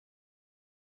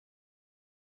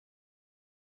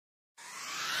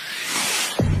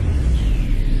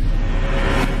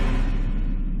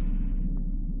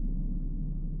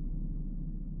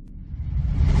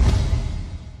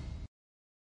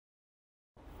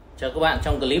Chào các bạn,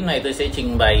 trong clip này tôi sẽ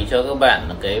trình bày cho các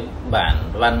bạn cái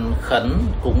bản văn khấn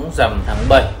cúng rằm tháng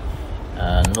 7.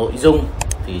 Nội dung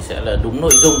thì sẽ là đúng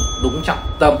nội dung, đúng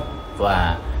trọng tâm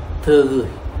và thơ gửi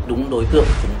đúng đối tượng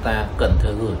chúng ta cần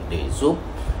thơ gửi để giúp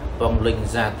vong linh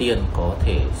gia tiên có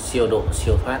thể siêu độ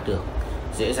siêu thoát được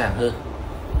dễ dàng hơn.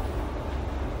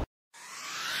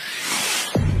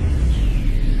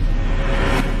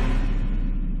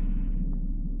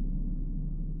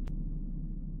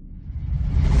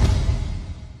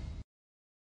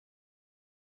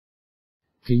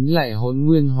 Kính lạy Hỗn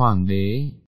Nguyên Hoàng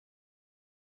đế,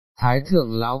 Thái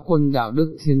thượng lão quân đạo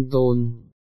đức thiên tôn,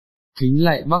 kính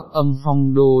lạy Bắc Âm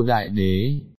Phong Đô đại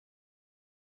đế,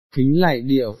 kính lạy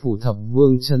Địa Phủ Thập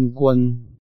Vương chân quân,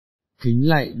 kính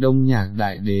lạy Đông Nhạc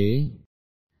đại đế,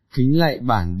 kính lạy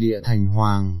bản địa thành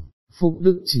hoàng, phúc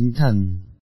đức chính thần.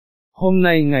 Hôm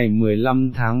nay ngày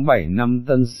 15 tháng 7 năm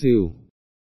Tân Sửu,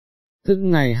 tức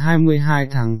ngày 22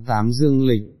 tháng 8 dương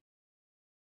lịch,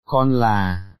 con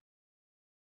là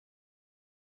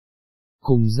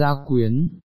cùng gia quyến,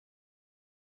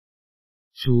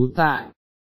 trú tại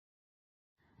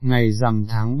ngày rằm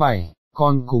tháng 7,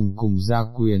 con cùng gia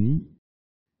quyến,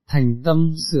 thành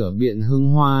tâm sửa biện hương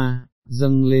hoa,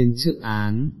 dâng lên trước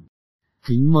án,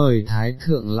 kính mời Thái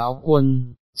thượng lão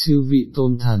quân, chư vị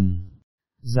tôn thần,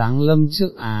 giáng lâm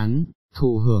trước án,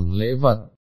 thụ hưởng lễ vật,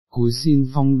 cúi xin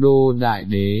Phong Đô đại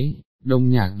đế, Đông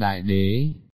Nhạc đại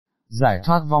đế, giải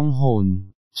thoát vong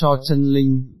hồn, cho chân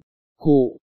linh,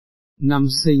 cụ, năm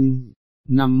sinh,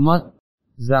 năm mất,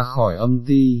 ra khỏi âm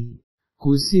ti,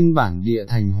 cúi xin bản địa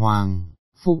thành hoàng,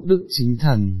 phúc đức chính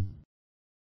thần,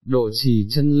 độ trì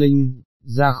chân linh,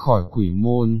 ra khỏi quỷ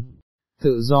môn,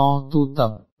 tự do tu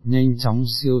tập, nhanh chóng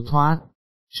siêu thoát,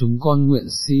 chúng con nguyện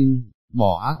xin,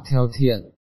 bỏ ác theo thiện,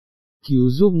 cứu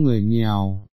giúp người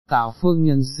nghèo, tạo phước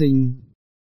nhân sinh,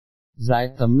 giải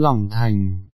tấm lòng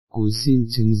thành, cúi xin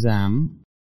chứng giám.